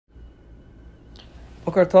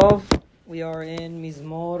Boker Tov, we are in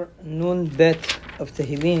Mizmor Nun Bet of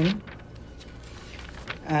Tehillim,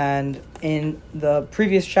 and in the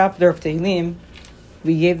previous chapter of Tehillim,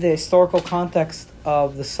 we gave the historical context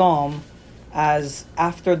of the psalm as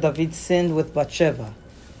after David sinned with Bathsheba.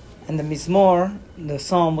 And the Mizmor, the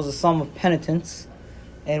psalm, was a psalm of penitence,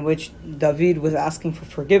 in which David was asking for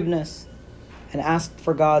forgiveness and asked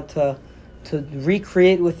for God to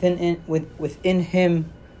recreate within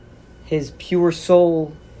him his pure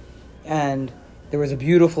soul. And there was a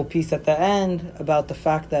beautiful piece at the end about the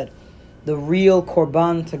fact that the real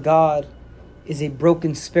korban to God is a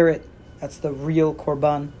broken spirit. That's the real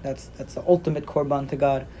korban. That's the ultimate korban to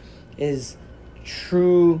God, is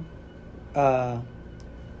true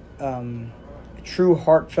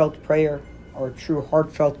heartfelt prayer or true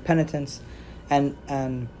heartfelt penitence.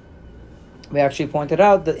 And we actually pointed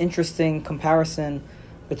out the interesting comparison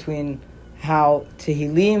between how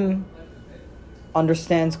Tehillim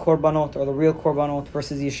understands korbanot, or the real korbanot,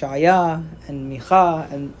 versus Yeshaya and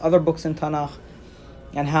Micha and other books in Tanakh,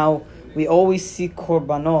 and how we always see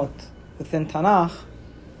korbanot within Tanakh.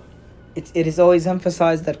 It is always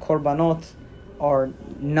emphasized that korbanot are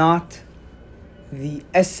not the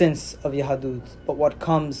essence of Yahadut, but what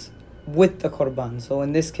comes with the korban. So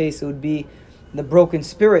in this case, it would be the broken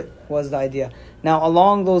spirit was the idea. Now,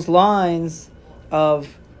 along those lines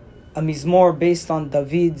of a mizmor based on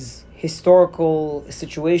David's historical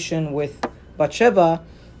situation with Bathsheba,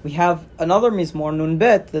 we have another mizmor, Nun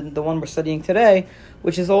Bet, the one we're studying today,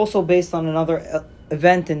 which is also based on another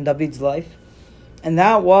event in David's life. And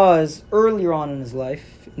that was earlier on in his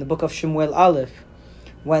life, in the book of Shemuel Aleph,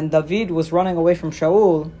 when David was running away from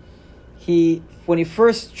Shaul. When he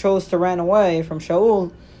first chose to run away from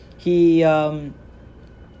Shaul, he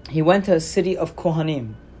went to a city of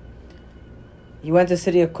Kohanim. He went to the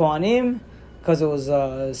city of Kohanim because it was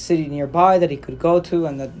a city nearby that he could go to,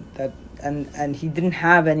 and he didn't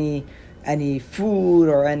have any food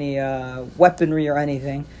or any weaponry or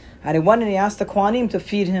anything. And he went and he asked the Kohanim to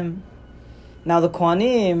feed him. Now the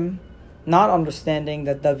Kohanim, not understanding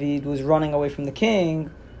that David was running away from the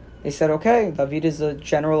king, they said, okay, David is a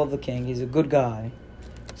general of the king, he's a good guy,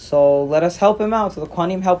 so let us help him out. So the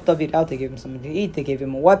Kohanim helped David out. They gave him something to eat, they gave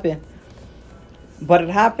him a weapon. But it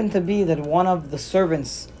happened to be that one of the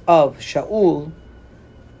servants of Shaul,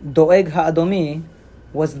 Doeg HaAdomi,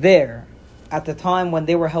 was there at the time when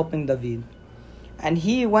they were helping David. And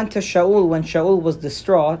he went to Shaul when Shaul was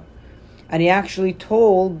distraught, and he actually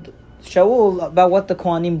told Shaul about what the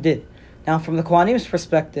Kohanim did. Now, from the Kohanim's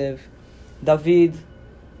perspective, David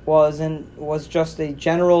was just a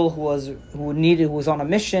general who was on a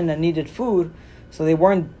mission and needed food, so they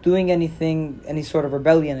weren't doing any sort of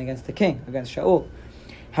rebellion against the king, against Shaul.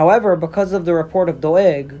 However, because of the report of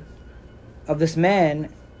Doeg, of this man,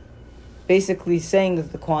 basically saying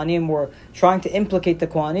that the Kohanim were trying to implicate the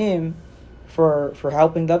Kohanim for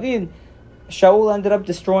helping David, Shaul ended up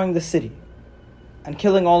destroying the city and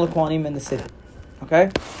killing all the Kohanim in the city.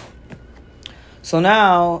 Okay? So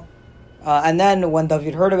now, and then when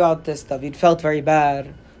David heard about this, David felt very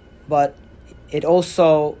bad, but it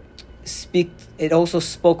also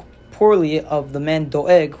spoke poorly of the man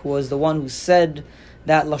Doeg, who was the one who said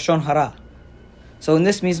that Lashon Hara. So in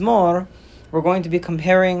this Mizmor, we're going to be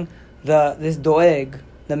comparing this Doeg,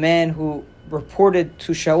 the man who reported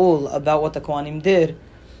to Shaul about what the Kohanim did.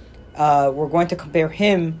 We're going to compare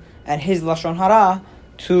him and his Lashon Hara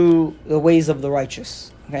to the ways of the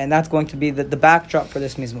righteous. Okay, and that's going to be the backdrop for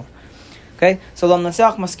this Mizmor. Okay, so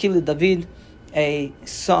L'Mnaseach Maskil David,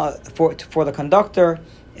 for the conductor,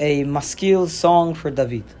 a maskil song for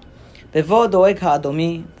David. Bevo Doeg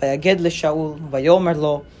HaAdomi, vayaged leShaul, vayomer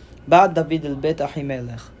lo, ba'ad David el bet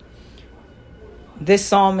Ahimelech. This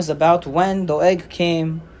psalm is about when Doeg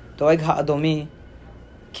HaAdomi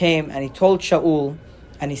came, and he told Shaul,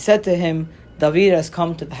 and he said to him, David has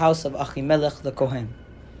come to the house of Ahimelech the Kohen.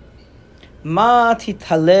 Ma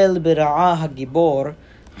tithalel b'ra'ah hagibor,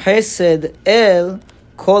 chesed el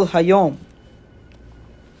kol hayom.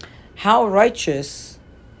 How righteous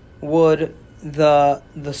would the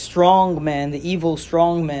strong man, the evil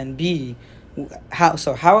strong man, be?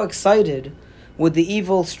 How excited would the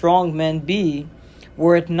evil strong man be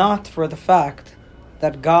were it not for the fact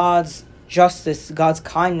that God's justice, God's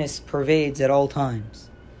kindness pervades at all times?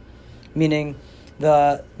 Meaning,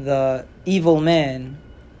 the evil man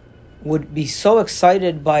would be so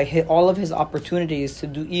excited by all of his opportunities to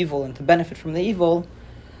do evil and to benefit from the evil,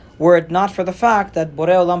 were it not for the fact that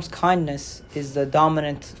Borei Olam's kindness is the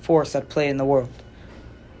dominant force at play in the world.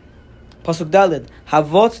 Pasuk Daled,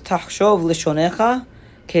 Havot tachshov lishonecha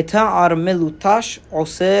keta'ar melutash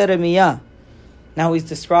oseh remiyah. Now he's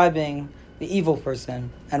describing the evil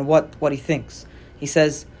person and what he thinks. He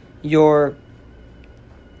says, your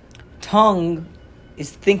tongue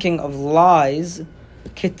is thinking of lies,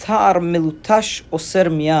 ketar milutash oser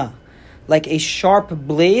miyah, like a sharp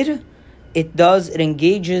blade. It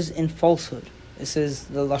engages in falsehood. This is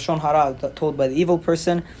the lashon hara told by the evil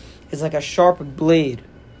person. It's like a sharp blade,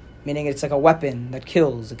 meaning it's like a weapon that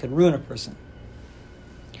kills. It could ruin a person.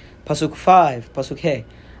 Pasuk 5, Pasuk He.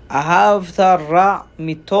 Ahavta ra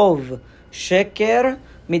mitov sheker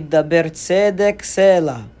middaber tzedek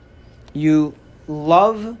sela. You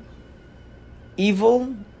love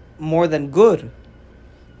evil more than good.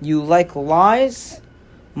 You like lies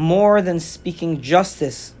more than speaking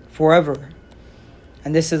justice forever.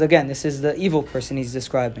 And this is the evil person he's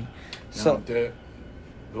describing. Now, the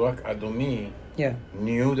Ruach Adomi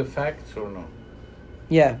knew the facts or no?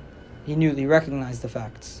 Yeah, he recognized the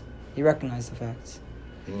facts. He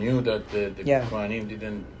knew that the Kohanim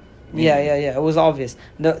didn't... Yeah. It was obvious.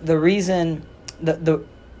 The reason, the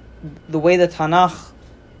way the Tanakh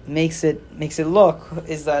makes it look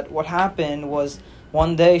is that what happened was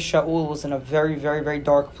one day Shaul was in a very, very, very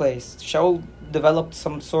dark place. Shaul developed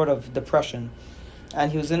some sort of depression,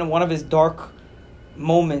 and he was in one of his dark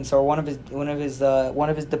moments, or one of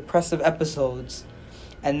his depressive episodes,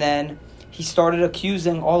 and then he started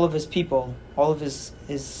accusing all of his people, all of his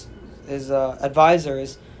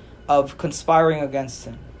advisors, of conspiring against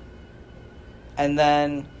him. And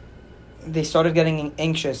then they started getting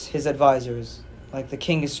anxious, his advisors. Like, the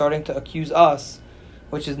king is starting to accuse us,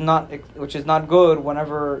 which is not good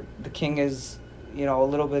whenever the king is, a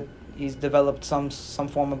little bit, he's developed some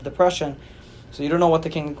form of depression. So you don't know what the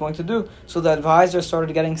king is going to do. So the advisors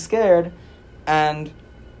started getting scared, and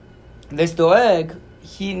this Doeg,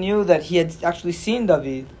 he knew that he had actually seen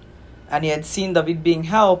David, and he had seen David being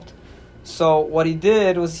helped. So what he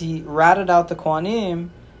did was he ratted out the Kohanim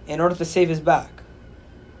in order to save his back.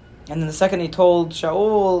 And then the second he told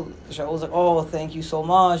Shaul was like, "Oh, thank you so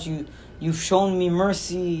much. You've shown me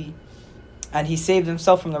mercy," and he saved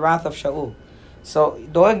himself from the wrath of Shaul. So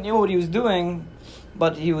Doeg knew what he was doing,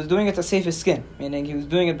 but he was doing it to save his skin. Meaning he was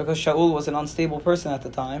doing it because Shaul was an unstable person at the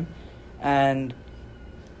time, and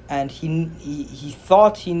he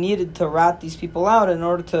thought he needed to rat these people out in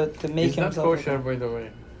order to make himself. Is that kosher, by the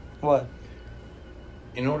way? What?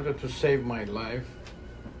 In order to save my life,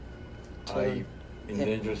 I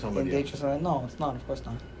endanger somebody else. No, it's not. Of course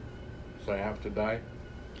not. So I have to die?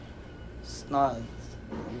 It's not.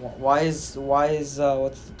 Why is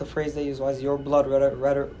what's the phrase they use? Why is your blood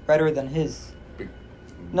redder than his?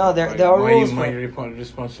 No, there are rules. My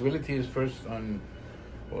responsibility is first on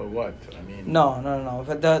what? I mean. No.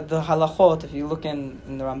 But the halachot, if you look in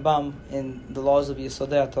the Rambam, in the laws of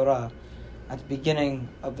Yesodei Torah, at the beginning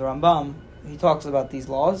of the Rambam, he talks about these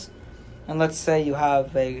laws. And let's say you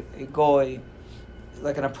have a goy,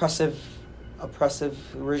 like an oppressive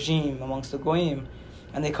regime amongst the goyim,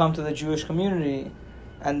 and they come to the Jewish community,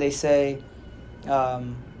 and they say,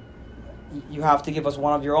 you have to give us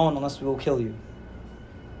one of your own, unless we will kill you.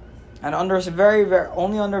 And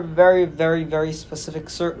only under very, very, very specific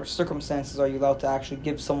circumstances are you allowed to actually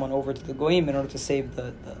give someone over to the goyim in order to save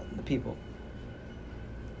the people.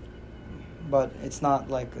 But it's not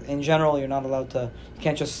like, in general, you're not allowed to. You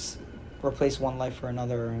can't just replace one life for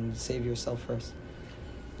another and save yourself first.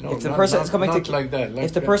 No, if the person is coming to like that. Like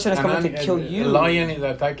if the person is coming to kill you, a lion is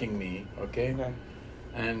attacking me, okay?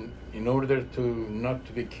 And in order to not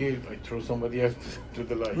to be killed, I throw somebody else to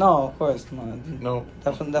the lion. No, of course, no,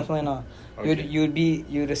 definitely not. Okay.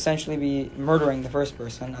 You'd essentially be murdering the first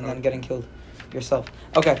person and then getting killed yourself.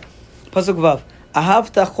 Okay, Pasuk Vav.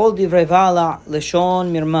 Ahavta chol divrei va'ala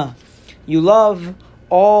leshon mirma. You love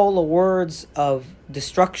all the words of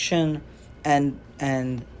destruction and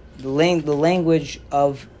the language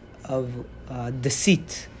of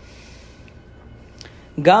deceit.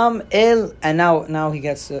 Gam el, and now he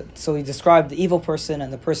gets so he described the evil person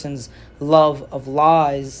and the person's love of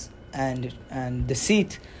lies and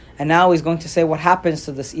deceit, and now he's going to say what happens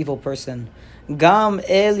to this evil person. Gam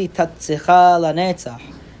el itatzecha lanetzach,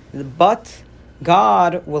 but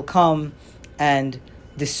God will come and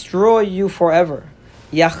destroy you forever.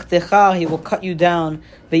 Yachtecha, he will cut you down.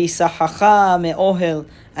 Ve'isachacha me'ohel,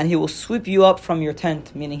 and he will sweep you up from your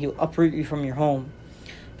tent, meaning he will uproot you from your home.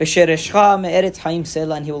 Ve'shereshcha me'eretz haim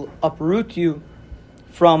sela, and he will uproot you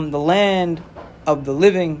from the land of the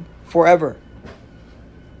living forever.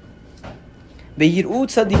 Ve'yir'u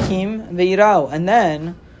tzadikim ve'yirau, and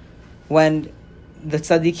then when the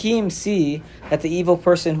tzadikim see that the evil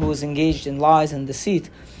person who is engaged in lies and deceit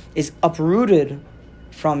is uprooted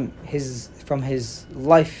from his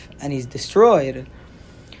life and he's destroyed,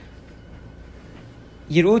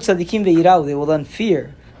 Yiru tzadikim ve'irau, they will then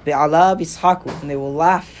fear. Ve'alav yishaku, and they will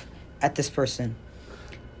laugh at this person.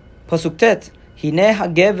 Pasuk tet, Hineh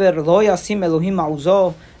hagever lo yasim Elohim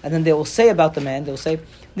ma'uzo, and then they will say about the man, they will say,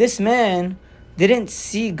 this man didn't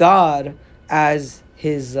see God as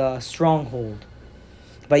his stronghold.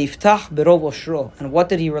 Vayiftach berov oshro, and what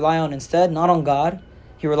did he rely on instead? Not on God,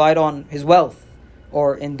 he relied on his wealth,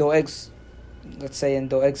 or in Doeg's, let's say in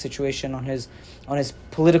Doeg's situation, on his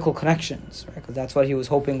political connections, right? Because that's what he was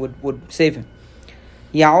hoping would save him.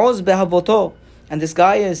 Ya'oz behavoto, and this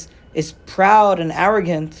guy is proud and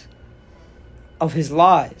arrogant of his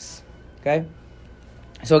lies. Okay?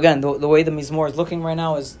 So again, the way the Mizmor is looking right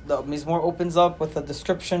now is the Mizmor opens up with a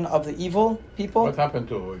description of the evil people. What happened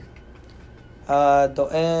to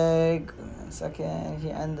Doeg, 1 second,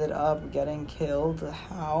 he ended up getting killed.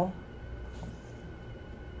 How?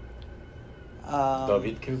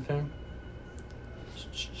 David killed him?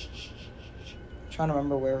 I'm trying to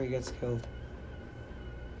remember where he gets killed.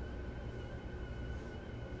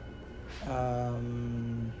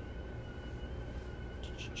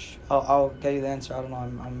 I'll get you the answer. I don't know.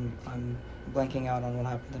 I'm blanking out on what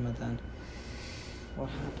happened to him at the end. What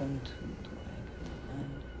happened to Doeg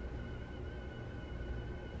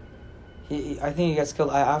at the end? I think he gets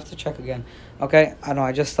killed. I have to check again. Okay, I know.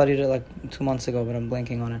 I just studied it like 2 months ago, but I'm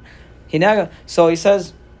blanking on it. So he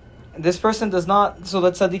says, this person does not. So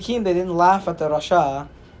the tzaddikim, they didn't laugh at the rasha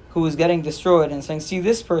who was getting destroyed and saying, see,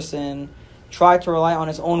 this person tried to rely on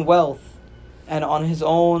his own wealth and on his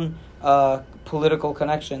own political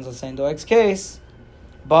connections, let's say in Doeg's case,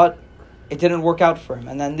 but it didn't work out for him.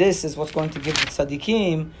 And then this is what's going to give the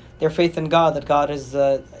tzaddikim their faith in God, that God is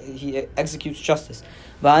he executes justice.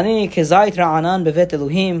 And I,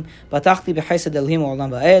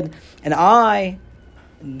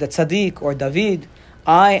 the tzaddik or David,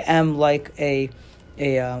 I am like a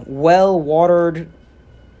well-watered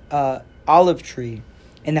olive tree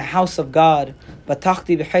in the house of God. I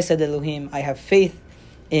have faith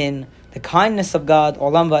in the kindness of God,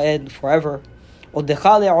 olam va'ed, forever.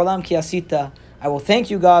 I will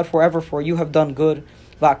thank you, God, forever, for you have done good.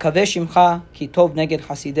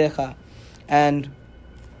 And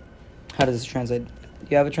how does this translate? Do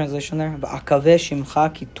you have a translation there?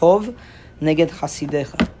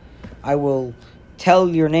 I will tell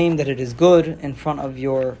your name that it is good in front of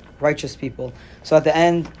your righteous people. So at the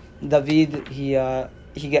end, David he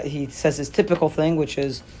says his typical thing, which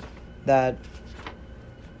is that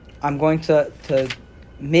I'm going to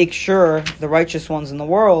make sure the righteous ones in the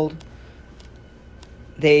world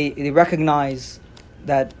they recognize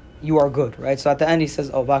that you are good, right? So at the end he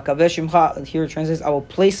says, "Oh, v'akaveh, here it translates, I will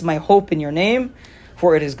place my hope in your name,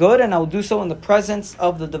 for it is good, and I will do so in the presence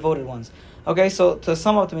of the devoted ones." Okay, so to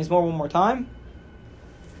sum up the Mizmor one more time.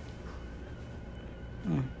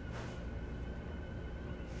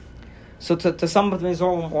 So to sum up the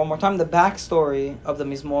Mizmor one more time, the backstory of the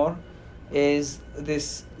Mizmor is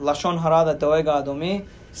this Lashon Hara that Doeg Adomi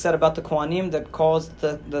said about the Kohanim that caused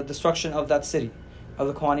the destruction of that city, of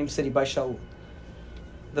the Kohanim city by Shaul.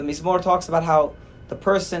 The Mizmor talks about how the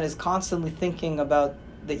person is constantly thinking about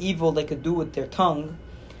the evil they could do with their tongue.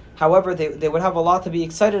 However, they would have a lot to be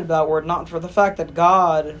excited about were it not for the fact that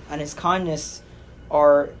God and His kindness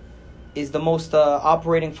is the most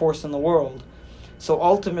operating force in the world. So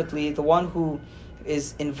ultimately, the one who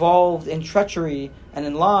is involved in treachery and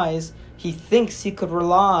in lies, he thinks he could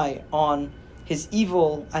rely on his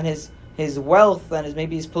evil and his wealth and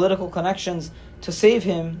maybe his political connections to save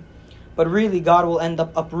him, but really God will end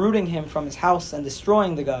up uprooting him from his house and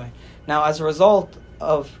destroying the guy. Now, as a result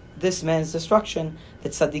of this man's destruction, the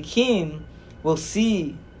tzaddikim will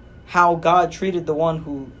see how God treated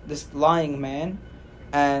this lying man,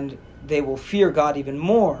 and they will fear God even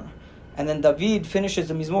more. And then David finishes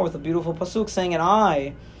the Mizmor with a beautiful pasuk saying, and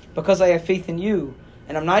I, because I have faith in you,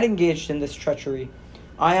 and I'm not engaged in this treachery,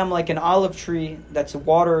 I am like an olive tree that's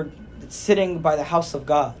watered, that's sitting by the house of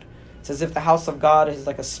God. It's as if the house of God is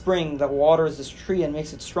like a spring that waters this tree and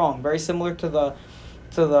makes it strong. Very similar to the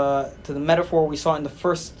metaphor we saw in the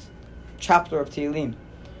first chapter of Tehillim,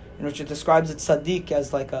 in which it describes a tzaddik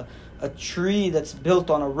as like a tree that's built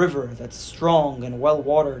on a river that's strong and well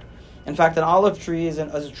watered. In fact, an olive tree is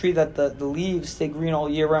a tree that the leaves stay green all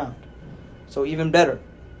year round. So even better,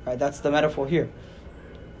 right? That's the metaphor here.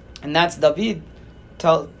 And that's David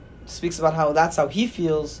speaks about how that's how he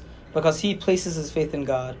feels because he places his faith in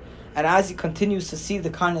God. And as he continues to see the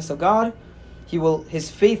kindness of God, his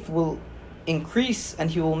faith will increase, and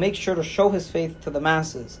he will make sure to show his faith to the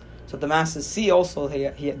masses, so the masses see also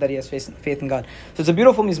that he has faith in God. So it's a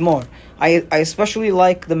beautiful Mizmor. I especially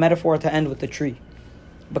like the metaphor to end with the tree,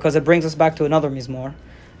 because it brings us back to another Mizmor,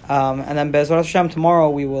 And then Be'ezrat Hashem tomorrow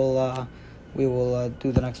we will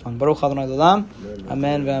do the next one. Baruch Adonai L'olam.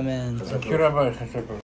 Amen ve'amen. Thank you, Rabbi.